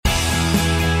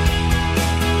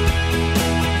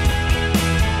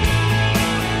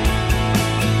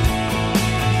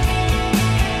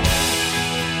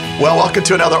Well, welcome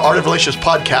to another Art of Relationships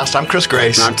podcast. I'm Chris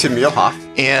Grace. And I'm Tim Muehlhoff.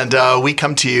 And we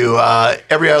come to you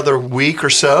every other week or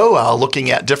so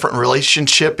looking at different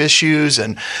relationship issues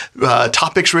and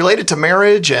topics related to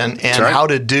marriage and right. how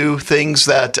to do things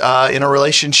that in a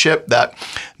relationship that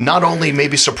not only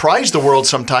maybe surprise the world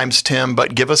sometimes, Tim,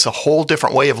 but give us a whole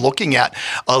different way of looking at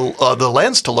the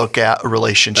lens to look at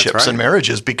relationships and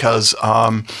marriages. Because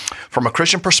from a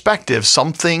Christian perspective,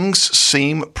 some things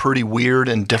seem pretty weird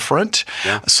and different.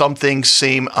 Yeah. Some things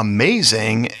seem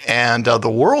amazing, and the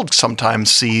world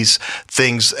sometimes sees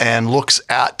things and looks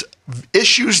at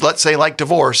issues, let's say like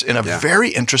divorce, in a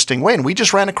very interesting way. And we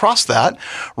just ran across that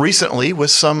recently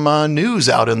with some news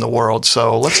out in the world.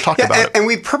 So let's talk about it. And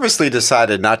we purposely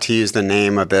decided not to use the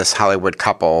name of this Hollywood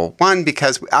couple. One,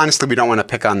 because honestly, we don't want to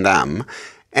pick on them.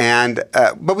 And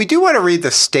but we do want to read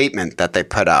the statement that they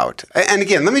put out. And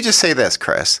again, let me just say this,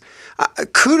 Chris.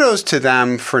 Kudos to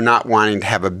them for not wanting to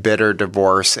have a bitter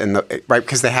divorce, right?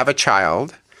 Because they have a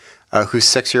child who's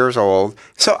 6 years old.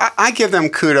 So I give them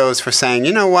kudos for saying,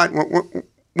 you know what,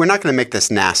 we're not going to make this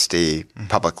nasty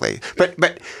publicly.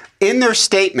 But in their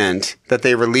statement that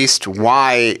they released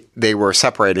why they were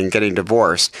separating, getting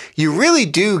divorced, you really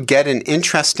do get an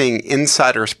interesting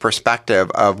insider's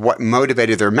perspective of what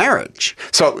motivated their marriage.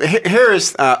 So here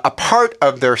is a part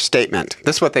of their statement.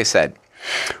 This is what they said.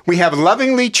 "We have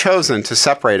lovingly chosen to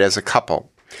separate as a couple.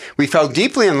 We fell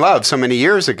deeply in love so many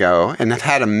years ago and have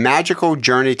had a magical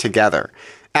journey together.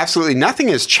 Absolutely nothing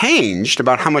has changed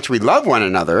about how much we love one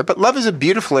another, but love is a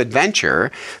beautiful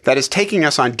adventure that is taking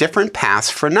us on different paths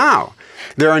for now.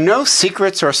 There are no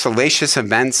secrets or salacious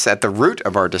events at the root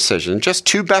of our decision, just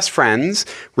two best friends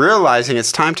realizing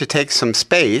it's time to take some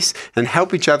space and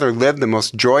help each other live the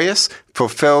most joyous,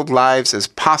 fulfilled lives as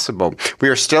possible. We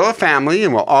are still a family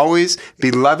and will always be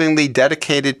lovingly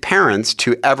dedicated parents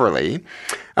to Everly.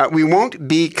 We won't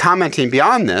be commenting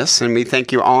beyond this, and we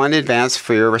thank you all in advance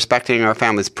for your respecting our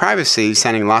family's privacy,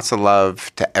 sending lots of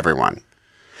love to everyone."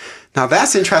 Now,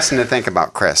 that's interesting to think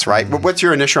about, Chris, right? Mm-hmm. What's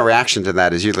your initial reaction to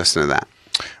that as you listen to that?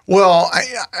 Well,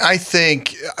 I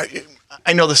think,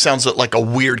 I know this sounds like a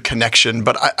weird connection,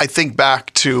 but I think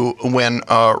back to when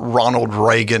Ronald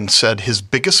Reagan said his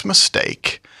biggest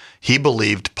mistake, he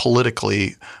believed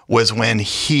politically, was when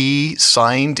he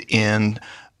signed in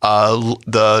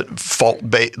the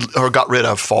or got rid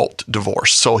of fault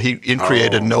divorce. So he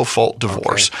created no fault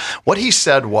divorce. Okay. What he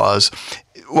said was,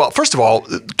 well, first of all,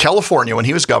 California, when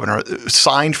he was governor,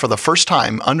 signed for the first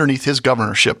time underneath his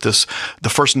governorship the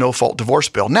first no-fault divorce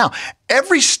bill. Now,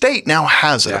 every state now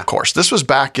has it, of course. This was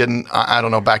back in,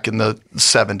 back in the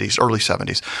 70s, early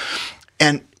 70s.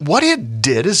 And what it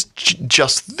did is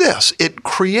just this. It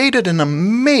created an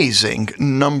amazing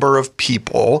number of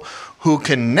people who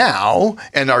can now,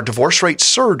 and our divorce rate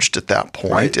surged at that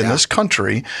point in this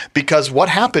country, because what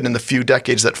happened in the few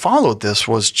decades that followed this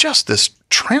was just this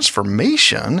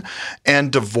transformation,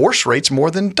 and divorce rates more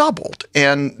than doubled.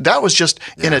 And that was just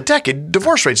in a decade.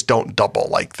 Divorce rates don't double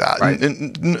like that. Right.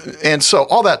 And so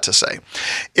all that to say,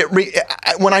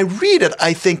 when I read it,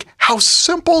 I think how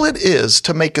simple it is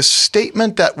to make a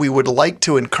statement that we would like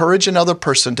to encourage another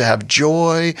person to have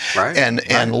joy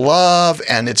and love,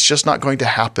 and it's just not going to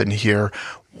happen here.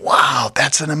 Wow,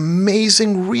 that's an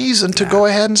amazing reason to go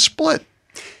ahead and split.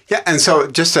 Yeah, and so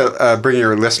just to bring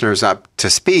your listeners up to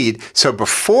speed, so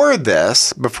before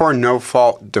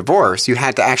no-fault divorce, you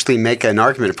had to actually make an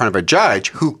argument in front of a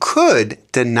judge who could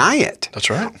deny it. That's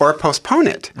right. Or postpone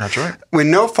it. That's right. When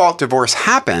no-fault divorce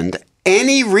happened,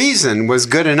 any reason was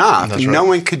good enough. That's right. No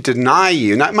one could deny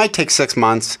you. Now, it might take 6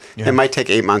 months. Yeah. It might take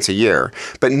 8 months, a year.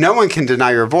 But no one can deny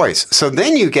your voice. So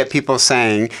then you get people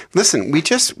saying, listen, we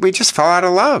just fell out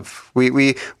of love.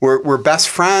 We're best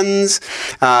friends.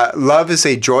 Love is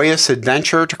a joyous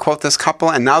adventure, to quote this couple.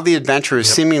 And now the adventure is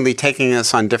seemingly taking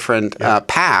us on different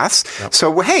paths. Yep.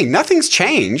 So, hey, nothing's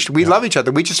changed. We love each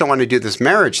other. We just don't want to do this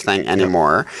marriage thing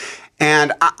anymore. Yep.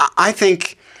 And I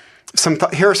think...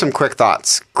 here are some quick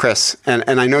thoughts, Chris, and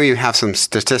I know you have some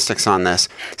statistics on this.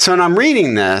 So when I'm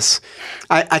reading this,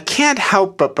 I can't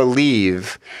help but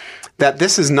believe that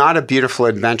this is not a beautiful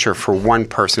adventure for one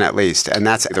person at least, and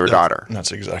that's their daughter.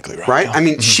 That's exactly right. Right? Yeah. I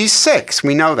mean, she's 6.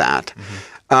 We know that.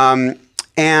 Mm-hmm.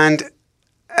 And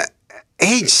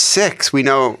age 6, we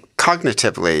know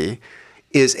cognitively,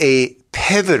 is a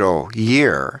pivotal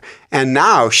year. And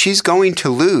now she's going to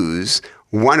lose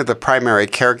one of the primary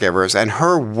caregivers, and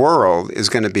her world is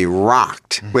going to be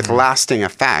rocked with lasting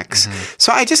effects.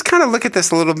 So I just kind of look at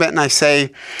this a little bit and I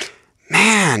say,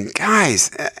 man,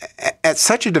 guys, at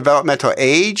such a developmental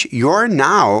age, you're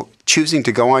now choosing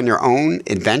to go on your own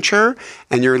adventure,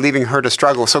 and you're leaving her to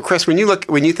struggle. So, Chris, when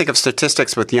you think of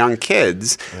statistics with young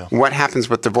kids, what happens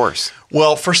with divorce?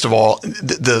 Well, first of all,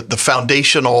 the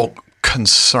foundational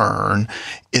concern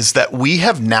is that we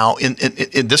have now, in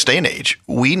this day and age,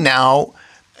 we now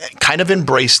kind of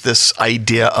embrace this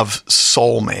idea of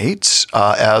soulmates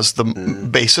as the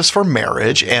basis for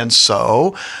marriage. And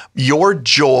so your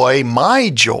joy,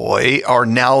 my joy are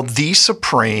now the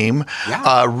supreme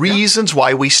reasons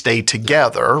why we stay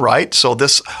together, right? So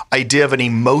this idea of an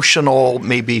emotional,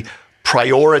 maybe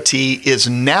priority is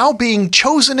now being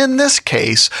chosen in this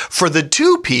case for the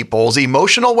two people's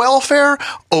emotional welfare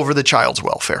over the child's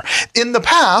welfare. In the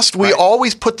past, we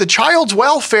always put the child's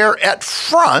welfare at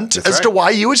front to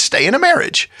why you would stay in a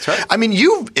marriage. I mean,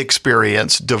 you've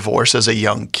experienced divorce as a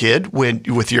young kid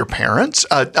with your parents,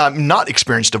 not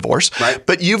experienced divorce,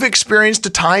 but you've experienced a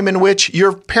time in which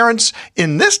your parents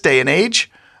in this day and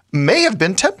age may have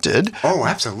been tempted. Oh,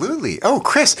 absolutely. Oh,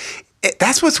 Chris,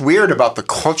 that's what's weird about the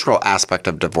cultural aspect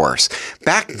of divorce.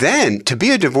 Back then, to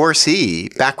be a divorcee,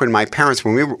 back when my parents,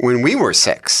 when we were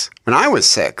six, when I was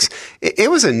six, it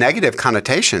was a negative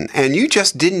connotation, and you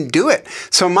just didn't do it.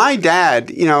 So my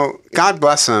dad, God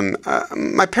bless him,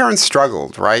 my parents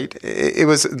struggled, right? It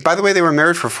was, by the way, they were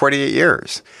married for 48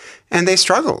 years, and they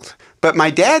struggled. But my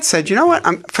dad said, you know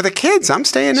what, for the kids, I'm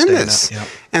staying in this.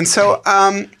 And so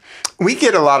we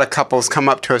get a lot of couples come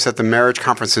up to us at the marriage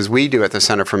conferences we do at the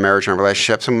Center for Marriage and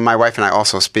Relationships. And my wife and I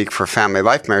also speak for family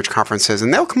life marriage conferences.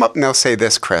 And they'll come up and they'll say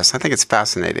this, Chris. I think it's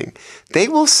fascinating. They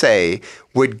will say,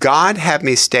 would God have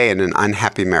me stay in an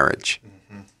unhappy marriage?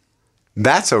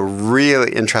 That's a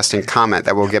really interesting comment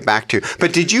that we'll get back to.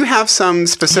 But did you have some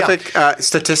specific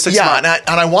statistics? Yeah,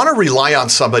 and I want to rely on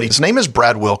somebody. His name is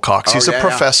Brad Wilcox. He's a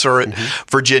professor at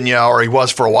Virginia, or he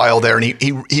was for a while there, and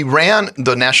he ran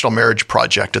the National Marriage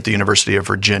Project at the University of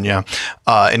Virginia.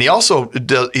 And he also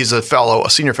he's a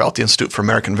senior fellow at the Institute for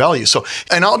American Values. So,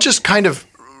 and I'll just kind of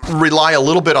rely a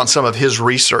little bit on some of his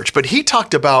research, but he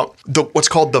talked about what's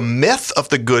called the myth of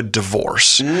the good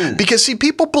divorce. Because, see,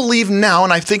 people believe now,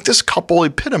 and I think this couple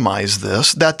epitomized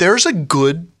this, that there's a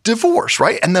good divorce,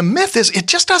 right? And the myth is it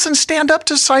just doesn't stand up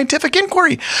to scientific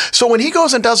inquiry. So when he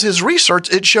goes and does his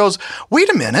research, it shows, wait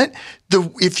a minute,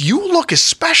 if you look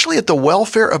especially at the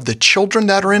welfare of the children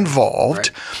that are involved,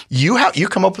 you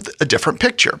come up with a different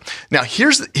picture. Now,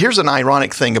 here's an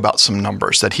ironic thing about some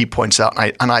numbers that he points out,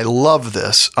 and I love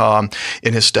this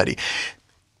in his study.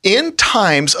 In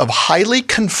times of highly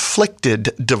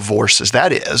conflicted divorces,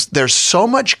 that is, there's so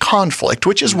much conflict,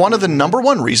 which is one of the number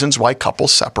one reasons why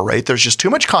couples separate. There's just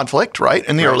too much conflict, right,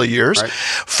 in the early years,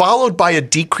 followed by a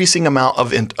decreasing amount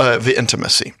of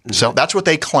intimacy. So that's what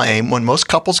they claim when most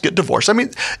couples get divorced. I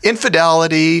mean,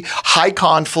 infidelity, high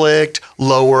conflict,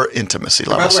 lower intimacy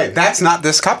levels. By the way, that's not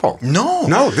this couple.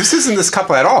 No, this isn't this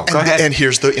couple at all. Go ahead. And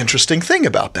here's the interesting thing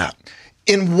about that.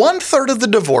 In 1/3 of the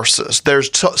divorces, there's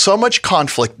so much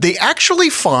conflict, they actually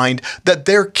find that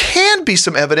there can be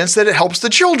some evidence that it helps the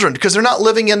children because they're not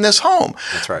living in this home.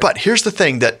 That's right. But here's the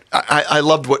thing that I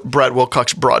loved what Brad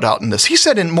Wilcox brought out in this. He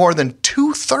said in more than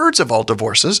 2/3 of all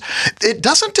divorces, it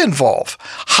doesn't involve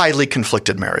highly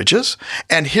conflicted marriages.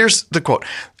 And here's the quote.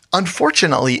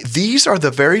 Unfortunately, these are the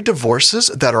very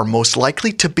divorces that are most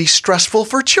likely to be stressful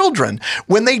for children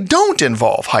when they don't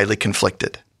involve highly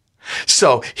conflicted.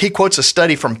 So he quotes a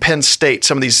study from Penn State.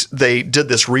 They did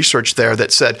this research there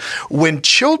that said, when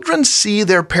children see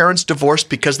their parents divorced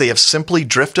because they have simply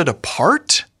drifted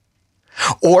apart,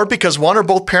 or because one or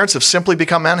both parents have simply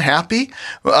become unhappy,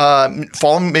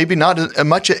 fallen maybe not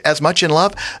as much in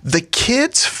love, the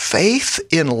kid's faith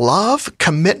in love,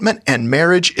 commitment, and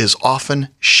marriage is often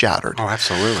shattered. Oh,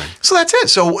 absolutely. So that's it.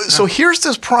 So here's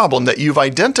this problem that you've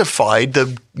identified.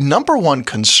 The number one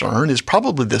concern is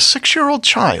probably the 6-year-old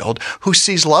child who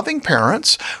sees loving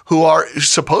parents who are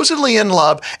supposedly in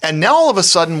love, and now all of a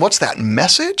sudden, what's that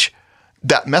message?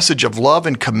 That message of love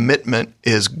and commitment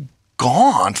is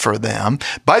gone for them.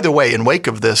 By the way, in wake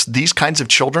of this, these kinds of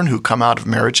children who come out of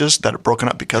marriages that are broken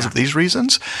up because of these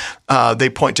reasons, they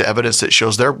point to evidence that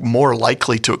shows they're more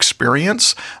likely to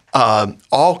experience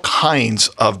all kinds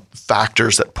of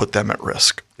factors that put them at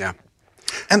risk. Yeah.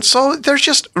 And so there's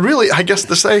just really, I guess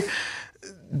to say,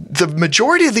 the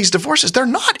majority of these divorces, they're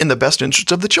not in the best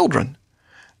interest of the children.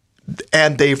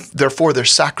 And therefore they're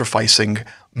sacrificing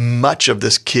much of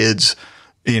this kid's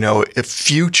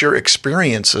future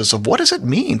experiences of what does it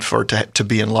mean to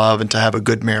be in love and to have a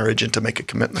good marriage and to make a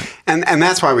commitment. And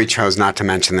that's why we chose not to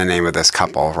mention the name of this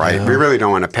couple, right? Yeah. We really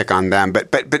don't want to pick on them.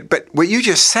 But what you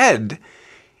just said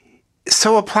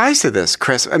so applies to this,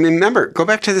 Chris. I mean, remember, go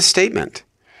back to the statement.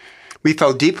 We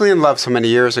fell deeply in love so many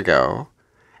years ago.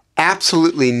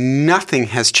 absolutely nothing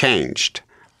has changed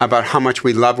about how much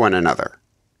we love one another.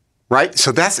 Right?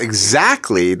 So that's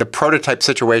exactly the prototype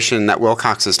situation that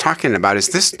Wilcox is talking about, is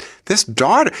this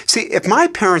daughter. See, if my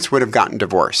parents would have gotten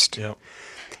divorced, Yep.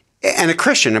 and a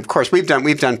Christian, of course, we've done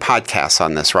podcasts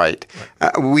on this, right?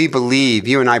 We believe,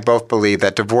 you and I both believe,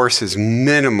 that divorce is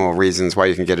minimal reasons why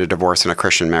you can get a divorce in a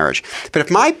Christian marriage. But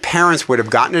if my parents would have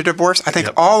gotten a divorce, I think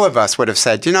all of us would have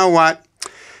said, you know what?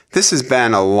 This has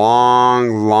been a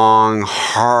long, long,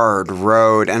 hard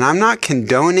road, and I'm not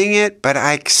condoning it, but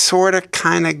I sort of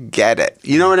kind of get it.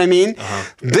 You know what I mean?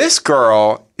 This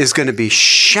girl is going to be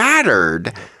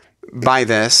shattered by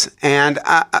this. And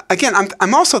again,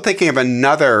 I'm also thinking of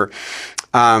another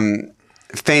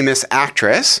famous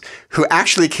actress who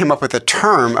actually came up with a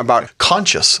term about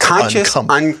Conscious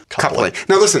uncoupling.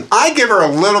 Now listen, I give her a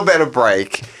little bit of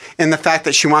break in the fact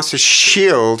that she wants to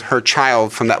shield her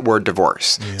child from that word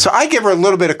divorce. Yeah. So I give her a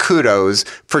little bit of kudos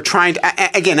for trying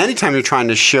to, again, anytime you're trying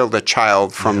to shield a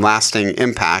child from lasting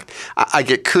impact, I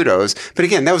get kudos. But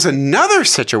again, that was another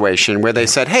situation where they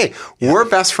said, hey, we're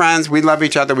best friends, we love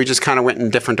each other, we just kind of went in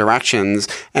different directions.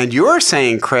 And you're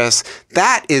saying, Chris,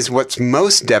 that is what's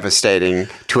most devastating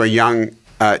to a young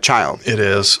child. It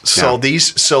is. So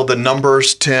the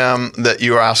numbers, Tim, that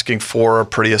you're asking for are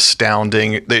pretty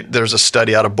astounding. There's a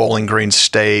study out of Bowling Green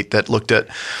State that looked at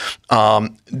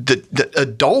the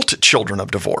adult children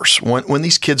of divorce. When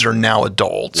these kids are now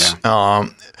adults, they are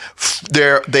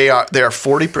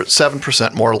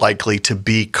 47% more likely to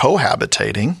be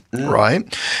cohabitating,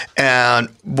 right? And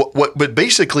what it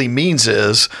basically means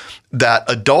is that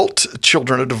adult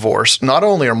children of divorce not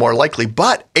only are more likely,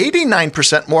 but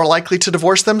 89% more likely to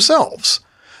divorce themselves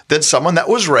than someone that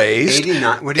was raised.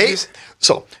 89? What did you say?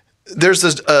 So there's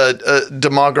this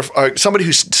demographer, somebody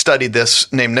who studied this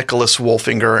named Nicholas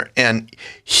Wolfinger, and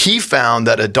he found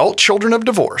that adult children of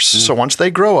divorce, so once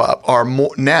they grow up, are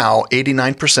now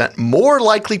 89% more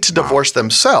likely to divorce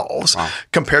themselves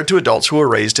compared to adults who are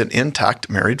raised in intact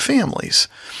married families.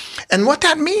 And what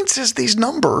that means is these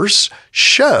numbers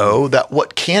show that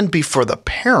what can be for the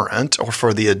parent or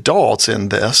for the adults in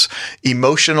this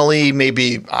emotionally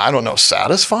maybe,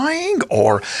 satisfying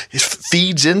or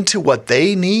feeds into what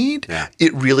they need,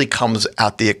 it really comes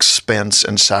at the expense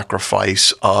and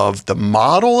sacrifice of the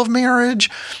model of marriage,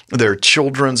 their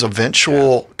children's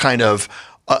eventual kind of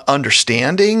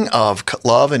understanding of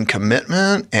love and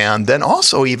commitment, and then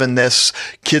also even this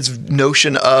kid's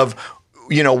notion of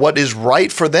what is right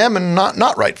for them and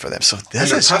not right for them. So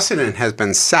the precedent has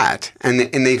been set, and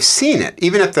they've seen it.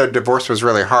 Even if the divorce was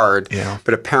really hard,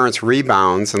 but a parent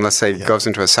rebounds, and let's say goes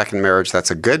into a second marriage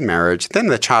that's a good marriage, then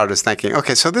the child is thinking,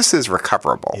 okay, so this is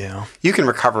recoverable. Yeah. You can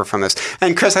recover from this.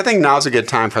 And Chris, I think now's a good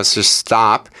time for us to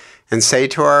stop and say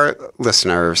to our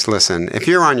listeners, listen, if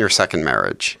you're on your second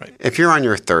marriage, if you're on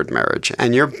your third marriage,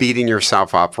 and you're beating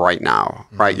yourself up right now,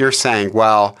 right? You're saying,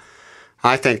 well,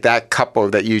 I think that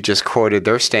couple that you just quoted,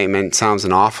 their statement sounds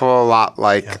an awful lot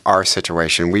like our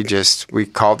situation. We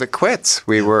called it quits.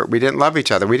 We didn't love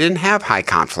each other. We didn't have high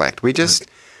conflict. We just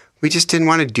didn't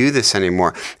want to do this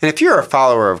anymore. And if you're a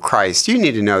follower of Christ, you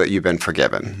need to know that you've been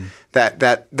forgiven. That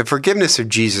the forgiveness of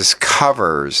Jesus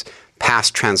covers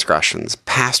past transgressions,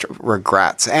 past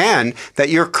regrets, and that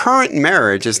your current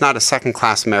marriage is not a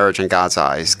second-class marriage in God's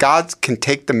eyes. God can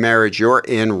take the marriage you're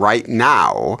in right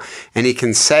now, and he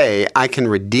can say, I can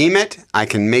redeem it, I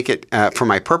can make it for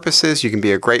my purposes, you can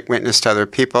be a great witness to other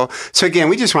people. So again,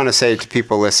 we just want to say to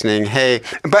people listening, hey,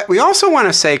 but we also want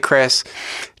to say, Chris,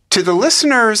 to the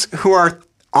listeners who are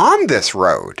on this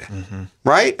road,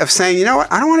 right? Of saying, you know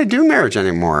what, I don't want to do marriage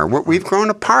anymore. We've grown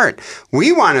apart.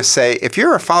 We want to say, if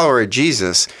you're a follower of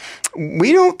Jesus,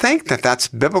 we don't think that that's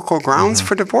biblical grounds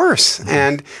for divorce.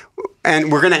 And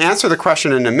we're going to answer the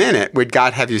question in a minute, would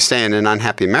God have you stay in an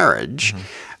unhappy marriage?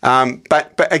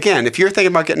 But again, if you're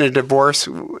thinking about getting a divorce,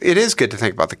 it is good to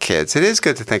think about the kids. It is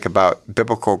good to think about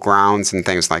biblical grounds and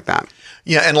things like that.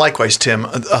 Yeah, and likewise, Tim,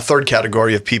 a third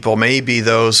category of people may be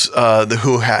those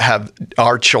who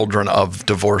are children of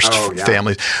divorced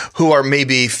families, who are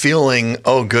maybe feeling,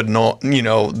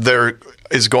 there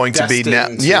is going to be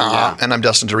now, and I'm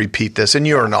destined to repeat this, and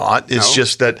you're not. It's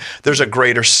just that there's a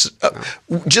greater,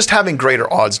 just having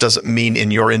greater odds doesn't mean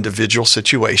in your individual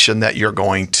situation that you're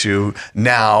going to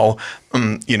now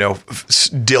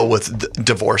deal with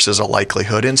divorce as a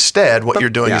likelihood. Instead, what you're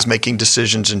doing is making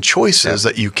decisions and choices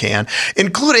that you can,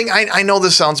 including, I know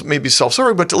this sounds maybe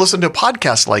self-serving, but to listen to a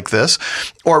podcast like this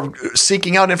or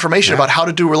seeking out information about how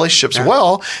to do relationships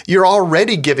well, you're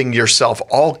already giving yourself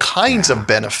all kinds of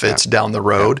benefits down the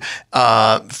road.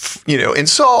 And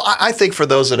so I think for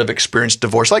those that have experienced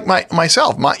divorce, like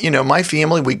myself, my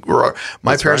family,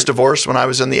 my parents divorced when I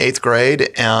was in the 8th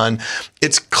grade, and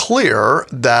it's clear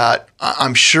that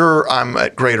I'm sure I'm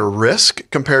at greater risk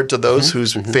compared to those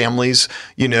whose families,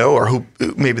 or who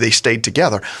maybe they stayed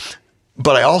together.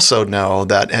 But I also know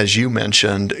that, as you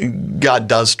mentioned, God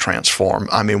does transform.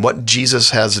 I mean, what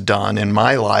Jesus has done in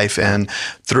my life and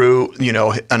through,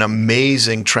 an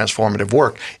amazing transformative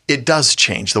work, it does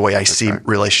change the way I see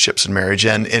relationships and marriage.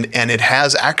 And it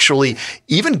has actually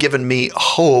even given me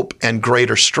hope and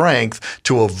greater strength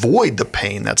to avoid the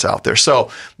pain that's out there. So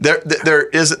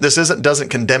doesn't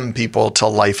condemn people to a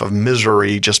life of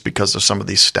misery just because of some of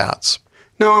these stats.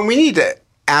 No, and we need to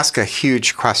ask a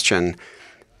huge question.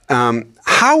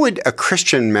 How would a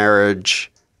Christian marriage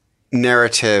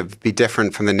narrative be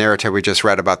different from the narrative we just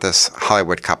read about this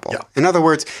Hollywood couple? Yeah. In other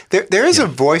words, there is a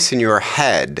voice in your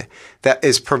head that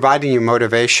is providing you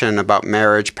motivation about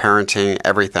marriage, parenting,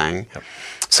 everything. Yep.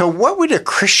 So what would a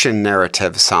Christian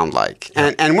narrative sound like?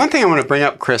 And one thing I want to bring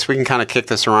up, Chris, we can kind of kick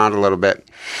this around a little bit,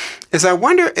 is I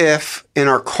wonder if in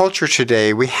our culture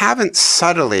today we haven't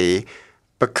subtly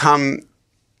become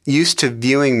used to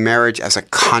viewing marriage as a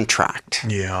contract.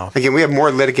 Yeah. Again, we have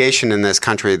more litigation in this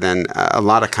country than a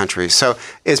lot of countries. So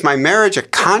is my marriage a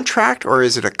contract or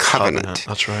is it a covenant?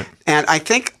 That's right. And I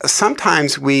think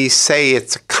sometimes we say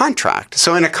it's a contract.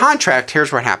 So in a contract,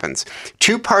 here's what happens.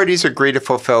 2 parties agree to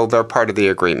fulfill their part of the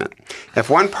agreement.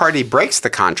 If one party breaks the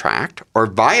contract or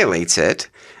violates it,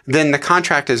 then the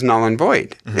contract is null and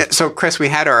void. Mm-hmm. So, Chris, we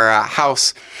had our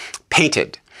house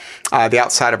painted. The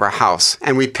outside of our house.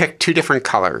 And we picked 2 different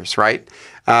colors, right?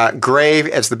 Gray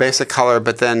as the basic color,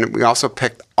 but then we also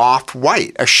picked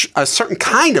off-white, a certain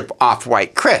kind of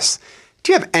off-white. Chris,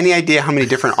 do you have any idea how many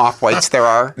different off-whites there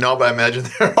are? No, but I imagine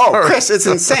there are. Oh, Chris, it's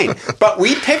insane. But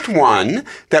we picked one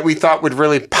that we thought would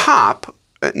really pop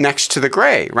next to the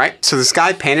gray, right? So this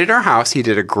guy painted our house. He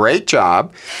did a great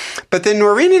job. But then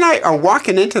Noreen and I are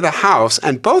walking into the house,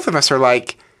 and both of us are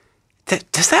like,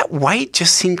 does that white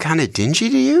just seem kind of dingy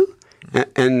to you?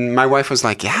 And my wife was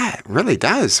like, yeah, it really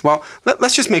does. Well,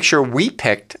 let's just make sure we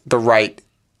picked the right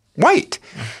white.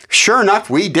 Sure enough,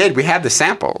 we did. We had the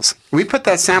samples. We put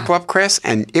that sample up, Chris,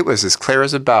 and it was as clear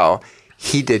as a bell.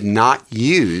 He did not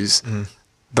use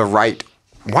the right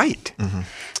white. Mm-hmm.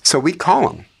 So we call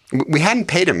him. We hadn't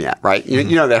paid him yet, right? You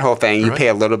know that whole thing. You pay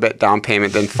a little bit down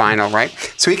payment, then final, right?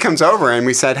 So he comes over and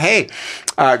we said, hey,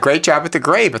 great job with the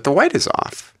gray, but the white is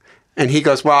off. And he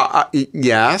goes, well,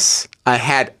 yes, I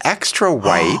had extra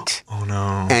white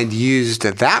and used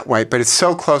that white, but it's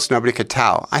so close nobody could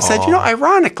tell. I said,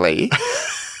 ironically,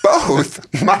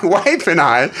 both my wife and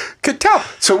I could tell.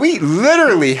 So we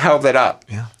literally held it up.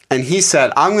 Yeah. And he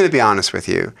said, I'm going to be honest with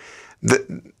you.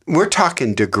 We're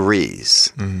talking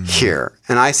degrees here.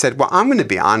 And I said, well, I'm going to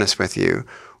be honest with you.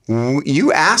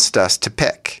 You asked us to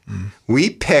pick. We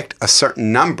picked a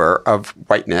certain number of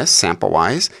whiteness,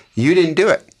 sample-wise. You didn't do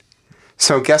it.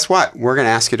 So guess what? We're going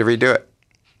to ask you to redo it.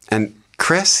 And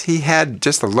Chris, he had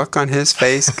just a look on his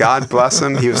face. God bless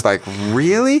him. He was like,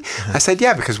 really? I said,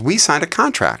 yeah, because we signed a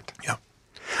contract. Yeah.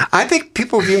 I think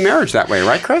people view marriage that way,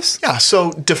 right, Chris? Yeah.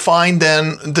 So define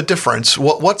then the difference.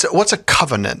 What's a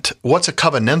covenant? What's a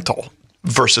covenantal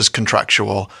versus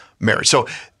contractual marriage? So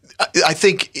I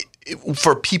think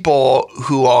for people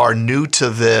who are new to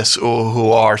this or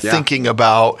who are thinking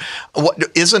about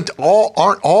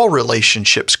aren't all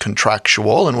relationships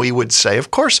contractual? And we would say,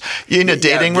 of course, in a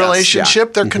dating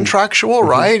relationship, they're contractual,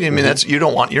 right? I mean,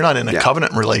 you're not in a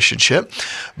covenant relationship.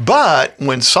 But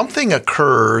when something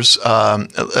occurs,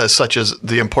 such as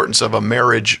the importance of a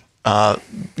marriage,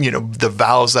 the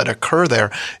vows that occur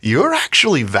there, you're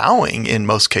actually vowing in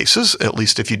most cases, at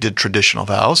least if you did traditional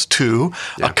vows, to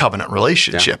a covenant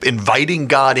relationship, inviting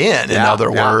God in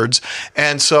other words.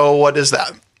 And so what is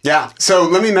that? Yeah. So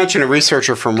let me mention a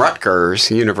researcher from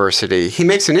Rutgers University. He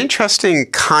makes an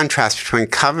interesting contrast between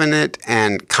covenant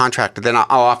and contract. Then I'll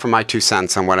offer my 2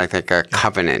 cents on what I think a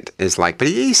covenant is like. But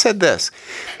he said this.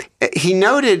 He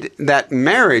noted that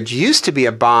marriage used to be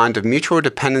a bond of mutual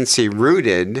dependency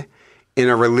rooted in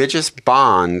a religious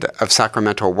bond of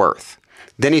sacramental worth.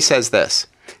 Then he says this.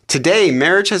 Today,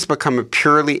 marriage has become a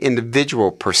purely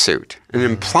individual pursuit, an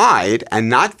implied and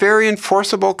not very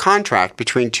enforceable contract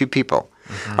between 2 people.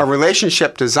 A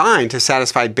relationship designed to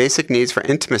satisfy basic needs for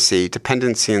intimacy,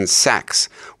 dependency, and sex.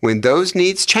 When those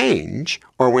needs change,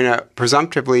 or when a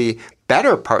presumptively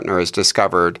better partner is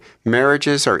discovered,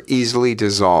 marriages are easily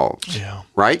dissolved. Yeah.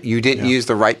 Right? You didn't use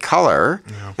the right color,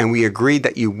 and we agreed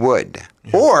that you would.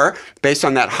 Yeah. Or, based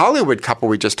on that Hollywood couple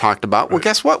we just talked about, well,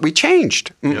 guess what? We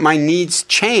changed. My needs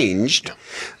changed.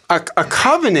 A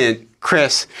covenant,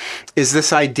 Chris, is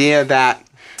this idea that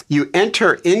you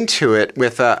enter into it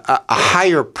with a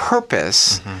higher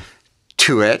purpose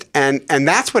to it. And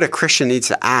that's what a Christian needs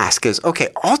to ask is, okay,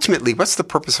 ultimately, what's the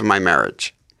purpose of my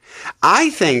marriage? I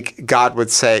think God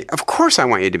would say, of course I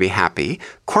want you to be happy.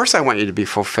 Of course I want you to be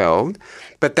fulfilled.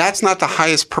 But that's not the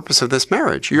highest purpose of this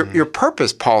marriage. Your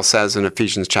purpose, Paul says in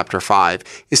Ephesians chapter 5,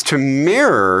 is to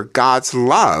mirror God's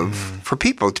love for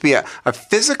people, to be a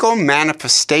physical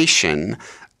manifestation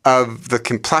of the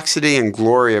complexity and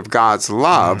glory of God's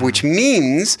love, which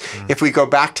means if we go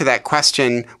back to that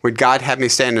question, would God have me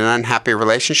stay in an unhappy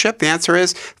relationship? The answer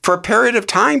is, for a period of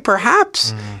time,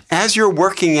 perhaps. As you're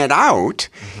working it out,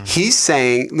 he's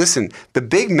saying, listen, the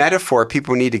big metaphor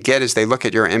people need to get as they look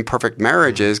at your imperfect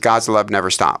marriage is God's love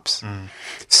never stops.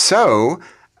 So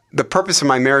the purpose of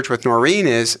my marriage with Noreen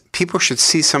is people should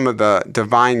see some of the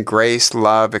divine grace,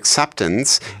 love,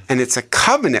 acceptance, and it's a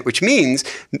covenant, which means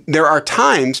there are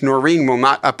times Noreen will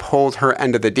not uphold her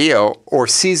end of the deal or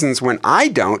seasons when I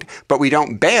don't, but we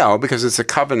don't bail because it's a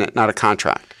covenant, not a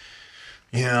contract.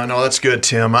 Yeah, no, that's good,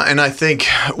 Tim. And I think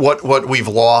what we've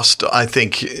lost, I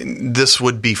think this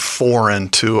would be foreign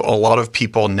to a lot of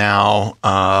people now,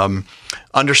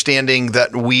 understanding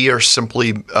that we are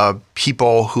simply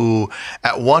people who,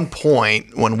 at one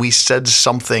point, when we said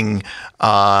something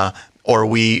or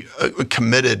we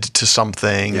committed to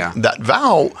something, that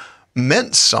vow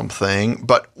meant something,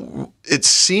 but it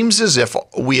seems as if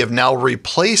we have now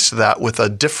replaced that with a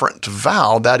different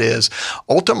vow. That is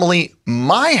ultimately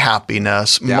my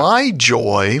happiness, my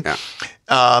joy.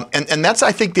 And that's,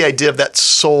 I think, the idea of that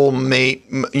soulmate,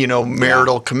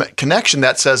 marital connection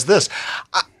that says this.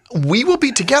 We will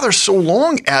be together so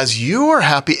long as you are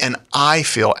happy and I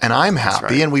feel and I'm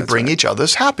happy, and we bring each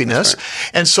other's happiness.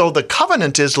 And so the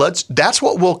covenant is that's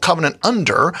what we'll covenant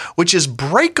under, which is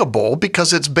breakable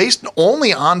because it's based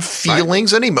only on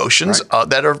feelings and emotions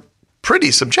that are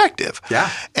pretty subjective.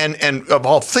 And of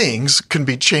all things can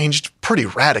be changed pretty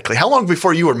radically. How long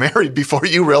before you were married before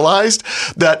you realized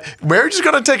that marriage is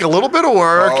going to take a little bit of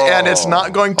work and it's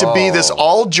not going to be this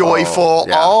all joyful,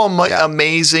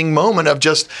 amazing moment of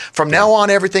just from now on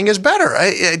everything is better.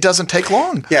 It doesn't take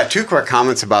long. Yeah, two quick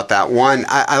comments about that. One,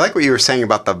 I like what you were saying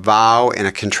about the vow in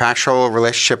a contractual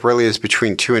relationship really is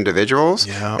between two individuals.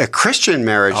 A Christian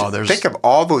marriage, think of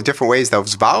all the different ways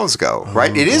those vows go,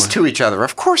 right? It is to each other.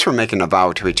 Of course we're making a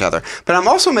vow to each other, but I'm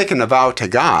also making a vow to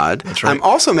God. I'm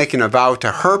also making a vow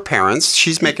to her parents.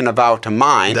 She's making a vow to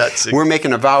mine. We're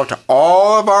making a vow to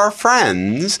all of our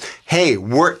friends. Hey,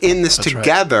 we're in this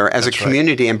together as a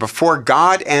community, and before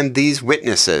God and these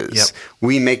witnesses,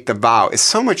 we make the vow. It's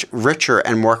so much richer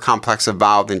and more complex a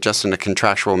vow than just in a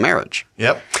contractual marriage.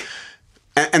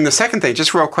 And the second thing,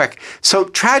 just real quick. So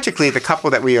tragically, the couple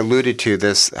that we alluded to,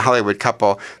 this Hollywood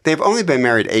couple, they've only been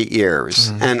married 8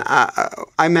 years. And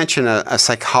I mentioned a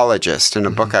psychologist in a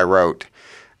book I wrote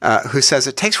who says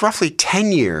it takes roughly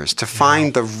 10 years to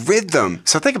find the rhythm.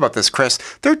 So think about this, Chris.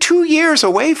 They're 2 years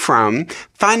away from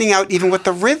finding out even what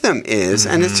the rhythm is.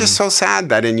 And it's just so sad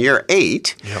that in year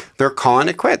 8, they're calling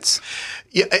it quits.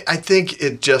 Yeah, I think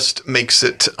it just makes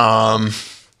it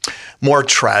more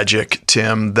tragic,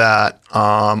 Tim, that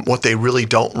what they really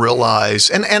don't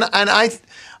realize, and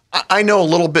I know a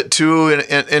little bit too,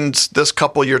 in this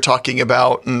couple you're talking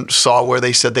about, and saw where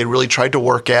they said they really tried to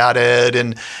work at it,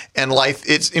 and life,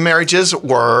 marriage is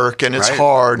work and it's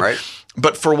hard.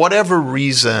 But for whatever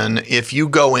reason, if you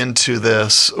go into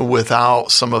this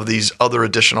without some of these other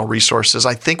additional resources,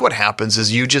 I think what happens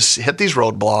is you just hit these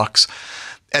roadblocks.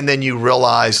 And then you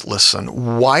realize,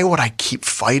 listen, why would I keep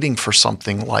fighting for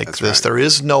something like this? There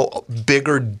is no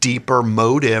bigger, deeper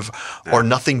motive or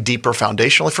nothing deeper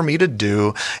foundationally for me to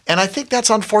do. And I think that's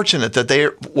unfortunate that they,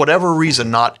 whatever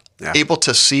reason, not able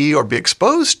to see or be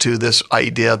exposed to this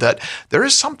idea that there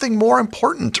is something more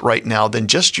important right now than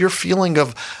just your feeling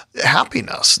of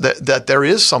happiness, that there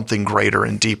is something greater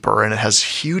and deeper, and it has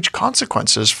huge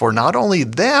consequences for not only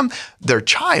them, their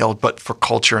child, but for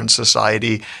culture and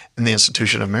society and the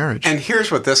institution of marriage. And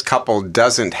here's what this couple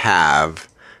doesn't have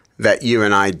that you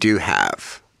and I do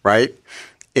have, right?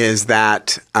 Is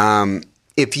that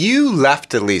if you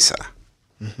left Elisa,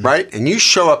 right? And you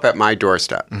show up at my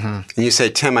doorstep and you say,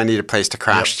 Tim, I need a place to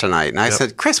crash tonight. And I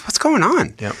said, Chris, what's going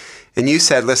on? And you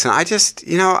said, listen, I just,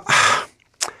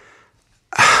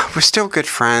 we're still good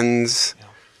friends.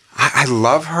 I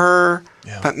love her.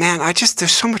 Yeah. But man,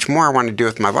 there's so much more I want to do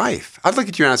with my life. I'd look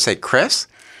at you and I'd say, Chris,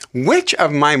 which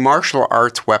of my martial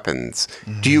arts weapons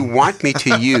do you want me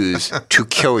to use to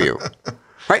kill you?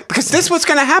 Right? Because this is what's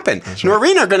going to happen. Right.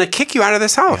 Noreen are going to kick you out of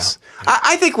this house. Yeah.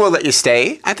 I think we'll let you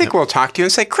stay. I think we'll talk to you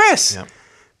and say, Chris,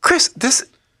 this,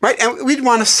 right? And we'd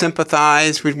want to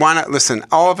sympathize. We'd want to, listen,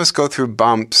 all of us go through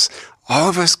bumps. All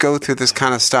of us go through this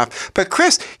kind of stuff. But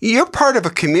Chris, you're part of a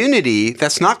community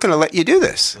that's not going to let you do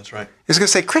this. That's right. It's going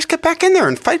to say, Chris, get back in there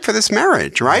and fight for this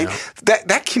marriage, right? Yeah.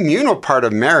 That communal part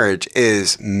of marriage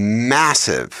is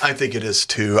massive. I think it is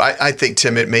too. I think,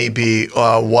 Tim, it may be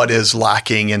what is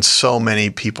lacking in so many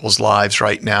people's lives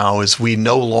right now is we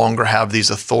no longer have these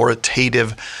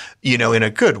authoritative, in a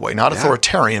good way, not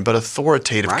authoritarian, but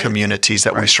authoritative communities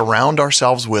that we surround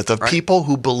ourselves with of people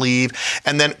who believe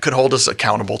and then could hold us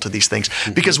accountable to these things.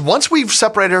 Mm-hmm. Because once we've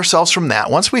separated ourselves from that,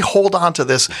 once we hold on to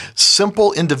this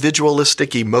simple,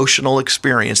 individualistic, emotional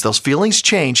experience, those feelings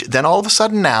change, then all of a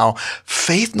sudden now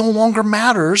faith no longer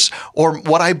matters or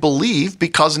what I believe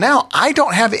because now I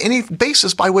don't have any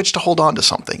basis by which to hold on to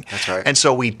something. That's right. And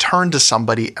so we turn to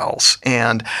somebody else.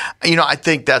 And, I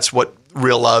think that's what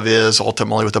real love is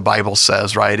ultimately what the Bible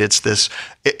says, right? It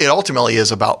ultimately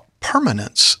is about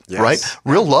permanence, right?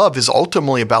 Real love is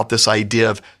ultimately about this idea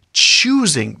of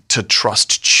choosing to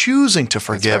trust, choosing to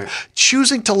forgive,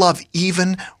 choosing to love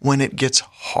even when it gets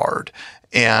hard.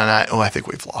 And I think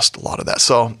we've lost a lot of that.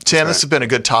 So, Tim, this has been a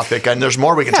good topic, and there's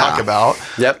more we can talk about.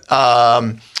 Yep.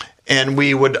 And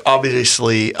we would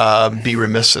obviously be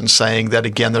remiss in saying that,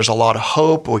 again, there's a lot of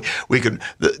hope. We could,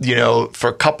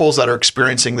 for couples that are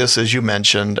experiencing this, as you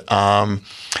mentioned,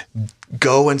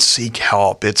 go and seek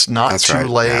help. It's not too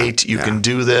late. You can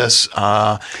do this.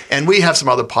 And we have some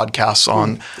other podcasts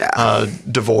on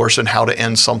divorce and how to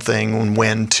end something and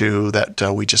when to that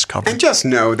we just covered. And just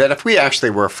know that if we actually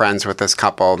were friends with this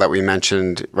couple that we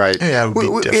mentioned, right? Yeah, it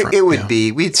would be different. It would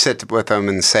be, we'd sit with them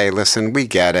and say, listen, we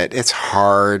get it. It's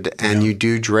hard and you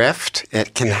do drift.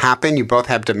 It can happen. You both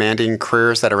have demanding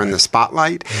careers that are in the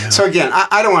spotlight. Yeah. So again,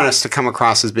 I don't want us to come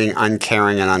across as being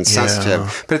uncaring and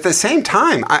unsensitive. But at the same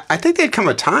time, I think there'd come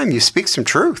a time you speak some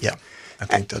truth. Yeah, I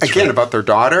think that's again, right. about their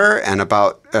daughter and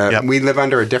about we live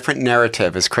under a different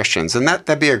narrative as Christians, and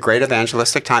that'd be a great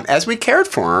evangelistic time as we cared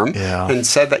for them and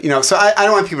said that so I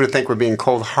don't want people to think we're being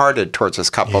cold-hearted towards this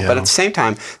couple, but at the same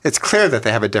time, it's clear that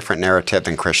they have a different narrative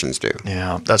than Christians do.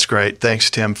 Yeah, that's great. Thanks,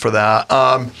 Tim, for that.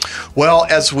 Well,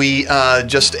 as we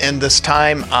just end this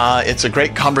time, it's a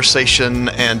great conversation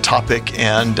and topic,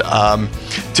 and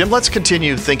Tim, let's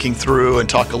continue thinking through and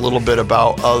talk a little bit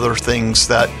about other things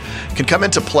that can come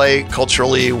into play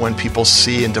culturally when people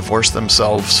see and divorce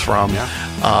themselves from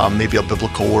maybe a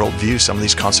biblical worldview, some of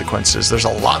these consequences. There's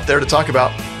a lot there to talk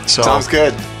about. So, sounds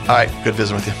good. All right, good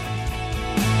visiting with you.